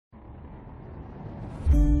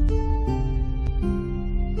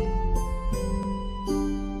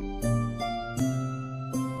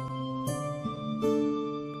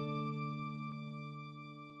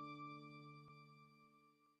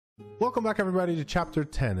Welcome back everybody to chapter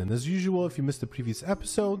 10, and as usual, if you missed the previous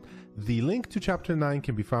episode, the link to chapter 9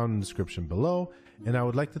 can be found in the description below. And I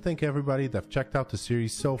would like to thank everybody that checked out the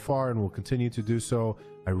series so far and will continue to do so.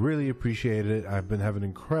 I really appreciate it. I've been having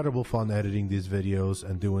incredible fun editing these videos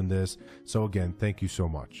and doing this, so again, thank you so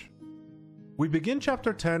much. We begin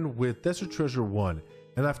chapter 10 with Desert Treasure 1,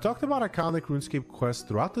 and I've talked about iconic RuneScape quests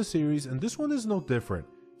throughout the series, and this one is no different.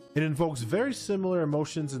 It invokes very similar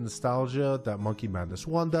emotions and nostalgia that Monkey Madness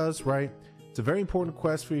 1 does, right? It's a very important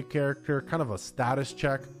quest for your character, kind of a status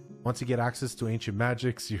check. Once you get access to ancient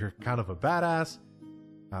magics, you're kind of a badass.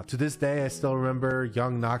 To this day, I still remember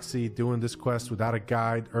young Noxie doing this quest without a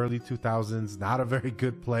guide, early 2000s, not a very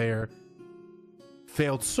good player.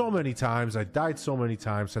 Failed so many times, I died so many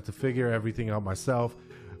times, had to figure everything out myself.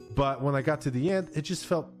 But when I got to the end, it just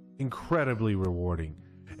felt incredibly rewarding.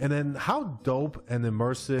 And then how dope and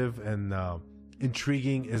immersive and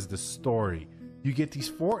intriguing is the story. You get these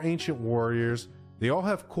 4 ancient warriors. They all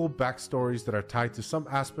have cool backstories that are tied to some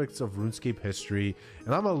aspects of RuneScape history.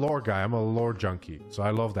 And I'm a lore guy, I'm a lore junkie, so I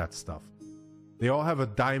love that stuff. They all have a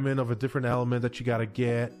diamond of a different element that you gotta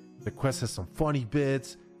get. The quest has some funny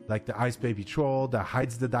bits, like the Ice Baby Troll that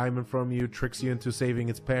hides the diamond from you, tricks you into saving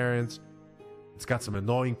its parents. It's got some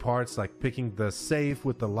annoying parts like picking the safe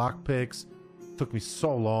with the lockpicks. Took me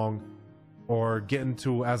so long, or getting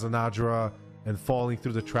to Azanadra and falling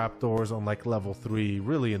through the trapdoors on like level 3,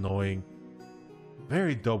 really annoying.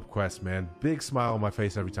 Very dope quest, man. Big smile on my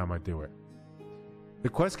face every time I do it. The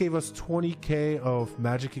quest gave us 20k of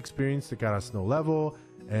magic experience that got us no level,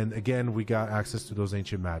 and again we got access to those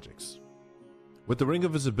ancient magics. With the Ring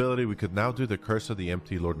of Visibility, we could now do the Curse of the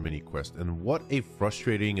Empty Lord mini quest, and what a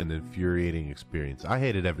frustrating and infuriating experience. I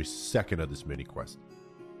hated every second of this mini quest.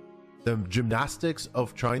 The gymnastics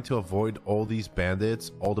of trying to avoid all these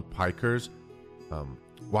bandits, all the pikers,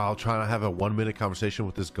 while trying to have a 1-minute conversation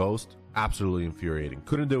with this ghost, absolutely infuriating.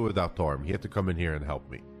 Couldn't do it without Thorm. He had to come in here and help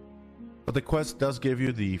me. But the quest does give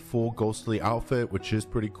you the full ghostly outfit, which is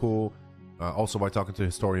pretty cool. Also, by talking to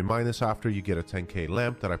Historian Minus after, you get a 10k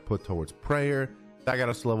lamp that I put towards prayer. That got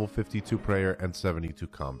us to level 52 prayer and 72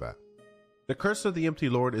 combat. The Curse of the Empty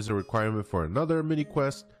Lord is a requirement for another mini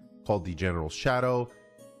quest called the General Shadow.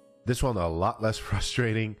 This one a lot less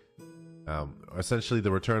frustrating. Essentially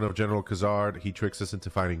the return of General Khazard. He tricks us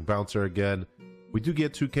into fighting Bouncer again. We do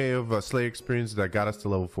get 2k of Slayer experience that got us to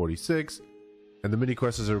level 46. And the mini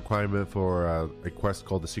quest is a requirement for a quest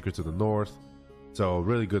called the Secrets of the North. So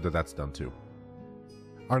really good that that's done too.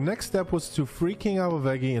 Our next step was to free King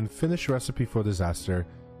Avavegi and finish Recipe for Disaster.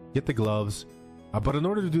 Get the gloves. But in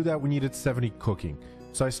order to do that we needed 70 cooking.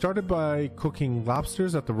 So I started by cooking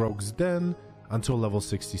lobsters at the Rogue's Den until level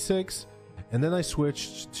 66, and then I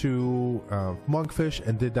switched to monkfish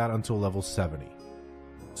and did that until level 70.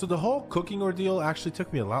 So the whole cooking ordeal actually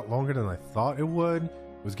took me a lot longer than I thought it would.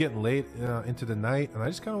 It was getting late into the night, and I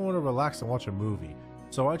just kind of want to relax and watch a movie.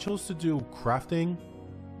 So I chose to do crafting.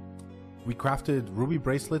 We crafted ruby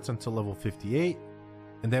bracelets until level 58,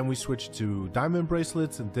 and then we switched to diamond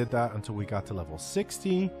bracelets and did that until we got to level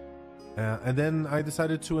 60. And then I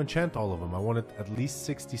decided to enchant all of them. I wanted at least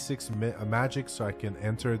 66 magic so I can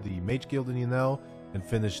enter the Mage Guild in Yanel and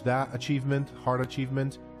finish that achievement, hard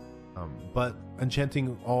achievement. But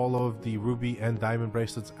enchanting all of the ruby and diamond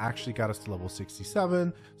bracelets actually got us to level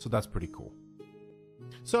 67, so that's pretty cool.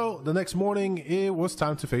 So the next morning, it was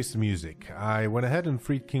time to face the music. I went ahead and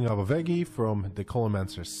freed King Avavegi from the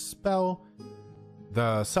Colomancer's spell.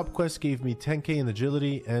 The subquest gave me 10k in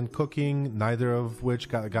agility and cooking, neither of which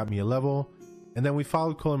got me a level. And then we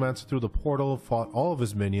followed Colomancer through the portal, fought all of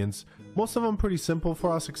his minions. Most of them pretty simple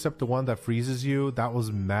for us except the one that freezes you. That was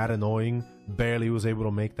mad annoying. Barely was able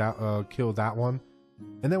to make that kill that one.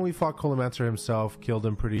 And then we fought Colomancer himself, killed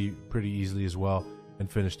him pretty easily as well, and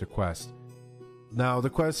finished the quest. Now the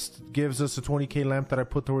quest gives us a 20k lamp that I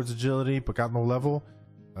put towards agility but got no level.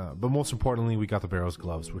 But most importantly, we got the Barrow's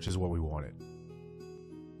gloves, which is what we wanted.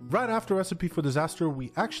 Right after Recipe for Disaster,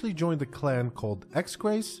 we actually joined a clan called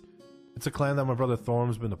X-Grace. It's a clan that my brother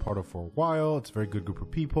Thorm's been a part of for a while. It's a very good group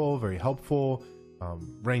of people, very helpful.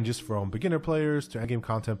 Ranges from beginner players to endgame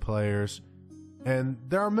content players. And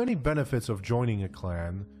there are many benefits of joining a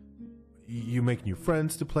clan. You make new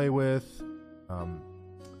friends to play with.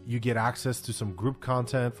 You get access to some group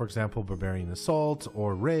content, for example, Barbarian Assault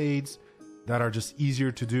or raids that are just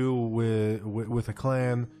easier to do with a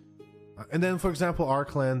clan. And then, for example, our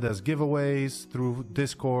clan does giveaways through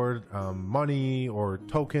Discord, money or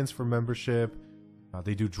tokens for membership.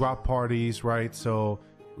 They do drop parties, right? So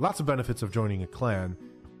lots of benefits of joining a clan.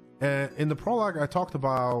 And in the prologue, I talked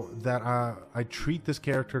about that I treat this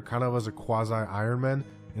character kind of as a quasi Iron Man.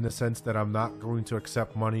 in the sense that I'm not going to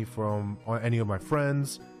accept money from any of my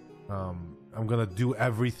friends. I'm gonna do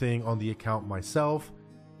everything on the account myself.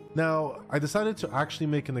 Now, I decided to actually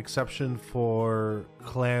make an exception for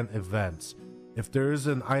clan events. If there is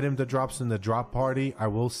an item that drops in the drop party, I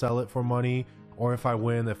will sell it for money. Or if I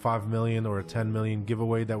win a 5 million or a 10 million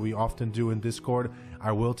giveaway that we often do in Discord,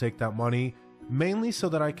 I will take that money. Mainly so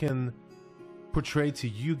that I can portray to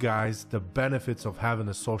you guys the benefits of having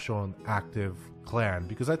a social and active clan.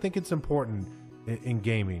 Because I think it's important in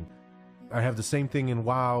gaming. I have the same thing in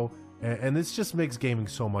WoW, and this just makes gaming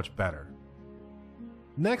so much better.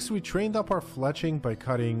 Next, we trained up our fletching by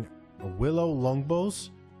cutting willow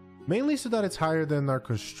longbows. Mainly so that it's higher than our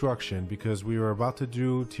construction, because we were about to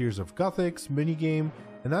do Tears of Gothics minigame,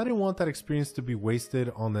 and I didn't want that experience to be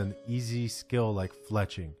wasted on an easy skill like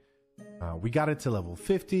fletching. We got it to level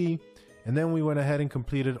 50, and then we went ahead and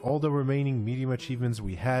completed all the remaining medium achievements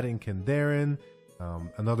we had in Kandaren.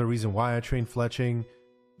 Another reason why I trained fletching,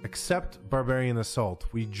 except Barbarian Assault.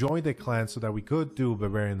 We joined a clan so that we could do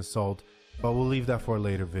Barbarian Assault, but we'll leave that for a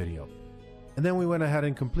later video. And then we went ahead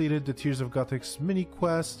and completed the Tears of Gothics mini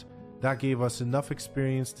quest. That gave us enough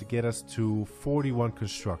experience to get us to 41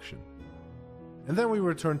 construction. And then we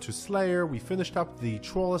returned to Slayer. We finished up the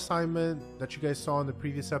troll assignment that you guys saw in the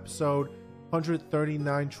previous episode.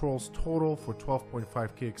 139 trolls total for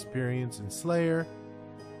 12.5k experience in Slayer.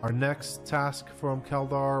 Our next task from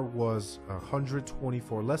Keldar was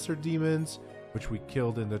 124 lesser demons, which we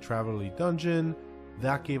killed in the Travelerly dungeon.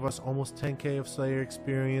 That gave us almost 10k of Slayer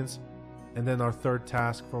experience. And then our third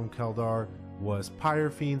task from Keldar was Pyre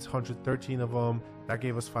Fiends, 113 of them. That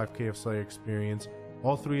gave us 5k of Slayer experience.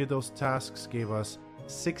 All three of those tasks gave us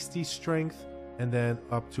 60 strength and then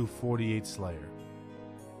up to 48 Slayer.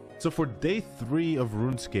 So for day 3 of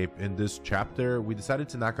RuneScape in this chapter, we decided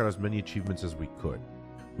to knock out as many achievements as we could.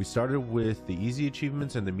 We started with the easy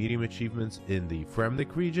achievements and the medium achievements in the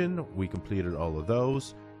Fremnik region. We completed all of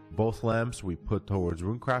those. Both lamps we put towards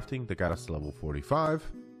runecrafting that got us to level 45.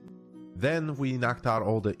 Then we knocked out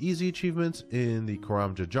all the easy achievements in the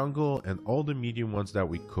Karamja jungle and all the medium ones that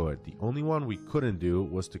we could. The only one we couldn't do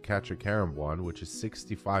was to catch a Karambwan, which is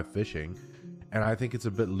 65 fishing. And I think it's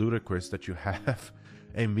a bit ludicrous that you have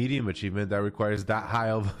a medium achievement that requires that high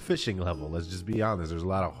of a fishing level. Let's just be honest. There's a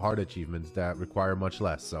lot of hard achievements that require much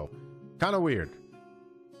less. So kind of weird.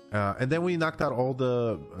 And then we knocked out all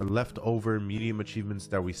the leftover medium achievements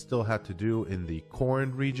that we still had to do in the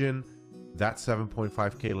Korand region. That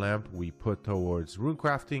 7.5k lamp we put towards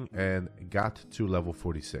runecrafting and got to level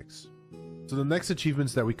 46. So the next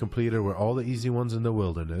achievements that we completed were all the easy ones in the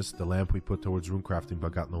wilderness, the lamp we put towards runecrafting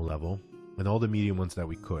but got no level, and all the medium ones that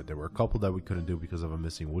we could. There were a couple that we couldn't do because of a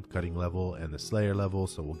missing woodcutting level and the Slayer level,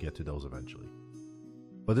 so we'll get to those eventually.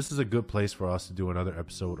 But this is a good place for us to do another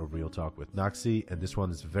episode of Real Talk with Noxy, and this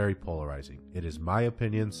one is very polarizing. It is my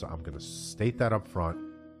opinion, so I'm going to state that up front.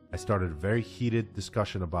 I started a very heated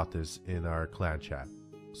discussion about this in our clan chat,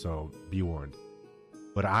 so be warned.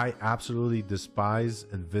 But I absolutely despise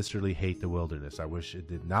and viscerally hate the wilderness. I wish it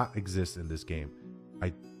did not exist in this game.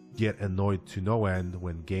 I get annoyed to no end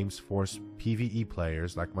when games force PvE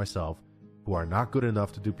players like myself who are not good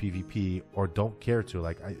enough to do PvP or don't care to.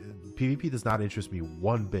 PvP does not interest me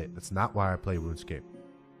one bit. That's not why I play RuneScape.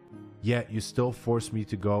 Yet you still force me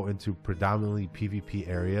to go into predominantly PvP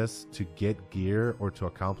areas to get gear or to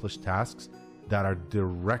accomplish tasks that are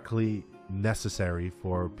directly necessary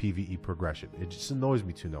for PvE progression. It just annoys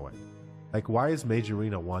me to no end. Like, why is Mage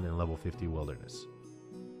Arena 1 in level 50 Wilderness?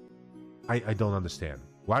 I don't understand.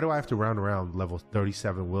 Why do I have to round around level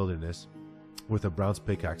 37 Wilderness with a bronze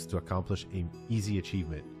pickaxe to accomplish an easy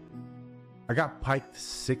achievement? I got piked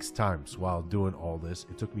 6 times while doing all this.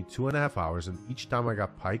 It took me 2.5 hours, and each time I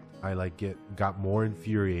got piked, I got more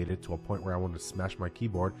infuriated to a point where I wanted to smash my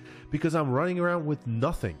keyboard because I'm running around with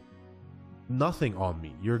nothing on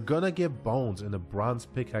me. You're gonna get bones and a bronze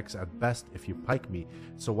pickaxe at best if you pike me.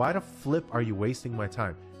 So why the flip are you wasting my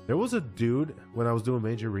time? There was a dude when I was doing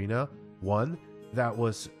Mage Arena 1 that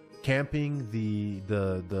was camping the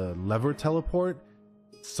lever teleport,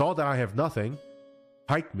 saw that I have nothing,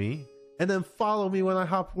 piked me, and then follow me when I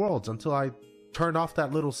hop worlds until I turn off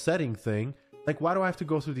that little setting thing. Like, why do I have to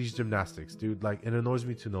go through these gymnastics, dude? Like, it annoys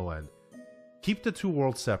me to no end. Keep the two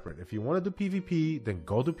worlds separate. If you want to do PvP, then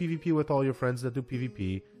go do PvP with all your friends that do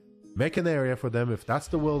PvP. Make an area for them. If that's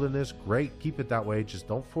the wilderness, great. Keep it that way. Just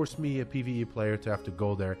don't force me, a PvE player, to have to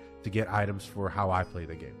go there to get items for how I play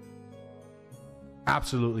the game.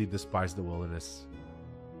 Absolutely despise the wilderness.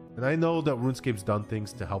 And I know that RuneScape's done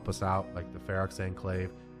things to help us out, like the Ferox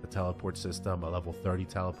Enclave, the teleport system, a level 30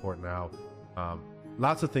 teleport now.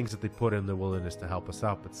 Lots of things that they put in the wilderness to help us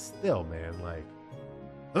out, but still, man, like,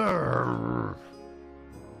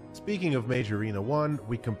 Speaking of Mage Arena 1,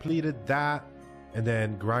 we completed that and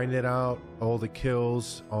then grinded out all the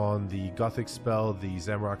kills on the Gothic spell, the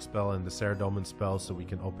Zamrock spell, and the Saradomin spell, so we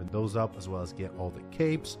can open those up as well as get all the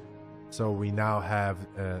capes. So we now have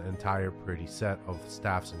an entire pretty set of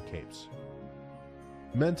staffs and capes.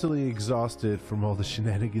 Mentally exhausted from all the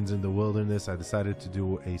shenanigans in the wilderness, I decided to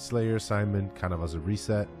do a Slayer assignment kind of as a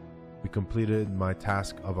reset. We completed my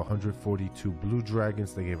task of 142 blue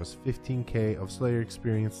dragons that gave us 15k of Slayer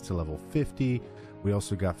experience to level 50. We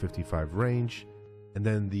also got 55 range. And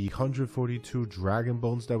then the 142 dragon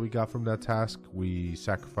bones that we got from that task, we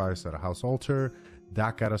sacrificed at a house altar.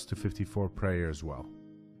 That got us to 54 prayer as well.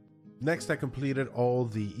 Next, I completed all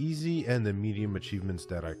the easy and the medium achievements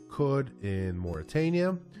that I could in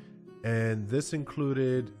Mauritania. And this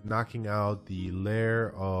included knocking out the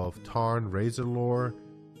Lair of Tarn Razor Lore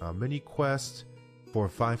mini quest for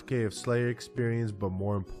 5k of Slayer experience, but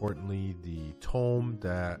more importantly, the tome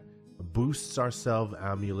that boosts our Self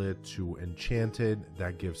Amulet to Enchanted.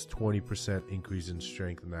 That gives 20% increase in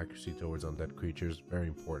strength and accuracy towards undead creatures. Very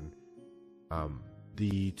important.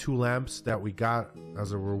 The 2 lamps that we got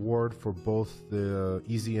as a reward for both the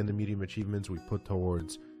easy and the medium achievements, we put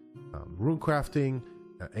towards rune crafting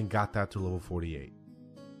and got that to level 48.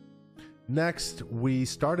 Next, we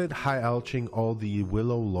started high alching all the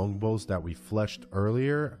willow longbows that we fleshed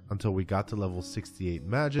earlier until we got to level 68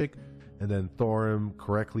 magic. And then Thorim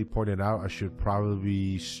correctly pointed out I should probably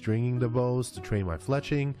be stringing the bows to train my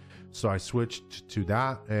fletching. So I switched to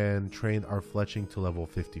that and trained our fletching to level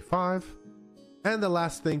 55. And the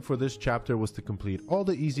last thing for this chapter was to complete all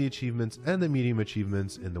the easy achievements and the medium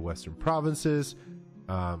achievements in the Western provinces.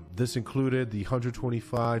 This included the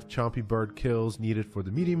 125 chompy bird kills needed for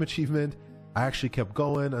the medium achievement. I actually kept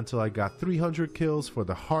going until I got 300 kills for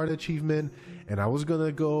the hard achievement, and I was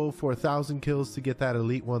gonna go for 1,000 kills to get that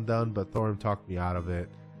elite one done, but Thorim talked me out of it,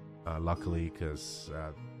 luckily, because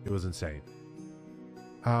it was insane.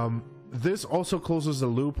 This also closes the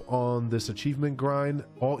loop on this achievement grind.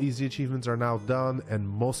 All easy achievements are now done, and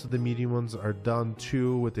most of the medium ones are done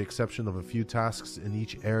too, with the exception of a few tasks in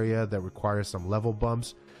each area that require some level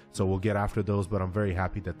bumps. So we'll get after those, but I'm very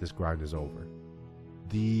happy that this grind is over.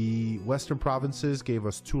 The Western provinces gave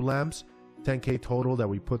us 2 lamps, 10k total that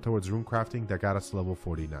we put towards rune crafting that got us to level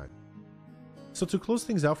 49. So to close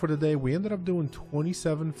things out for today, we ended up doing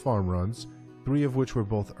 27 farm runs, 3 of which were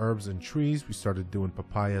both herbs and trees. We started doing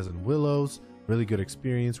papayas and willows. Really good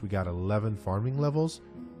experience. We got 11 farming levels.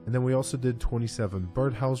 And then we also did 27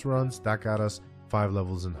 birdhouse runs. That got us 5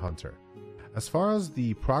 levels in Hunter. As far as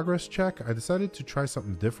the progress check, I decided to try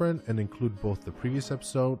something different and include both the previous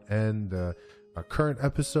episode and the current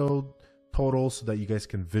episode total so that you guys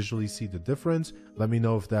can visually see the difference. Let me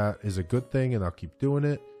know if that is a good thing and I'll keep doing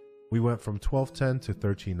it. We went from 1210 to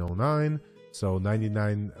 1309. So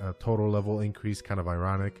 99 total level increase, kind of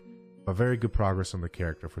ironic, but very good progress on the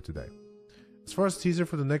character for today. As far as teaser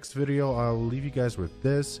for the next video, I'll leave you guys with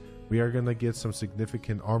this. We are going to get some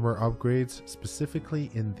significant armor upgrades,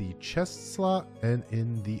 specifically in the chest slot and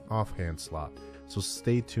in the offhand slot. So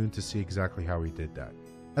stay tuned to see exactly how we did that.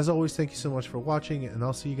 As always, thank you so much for watching, and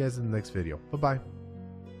I'll see you guys in the next video. Bye-bye.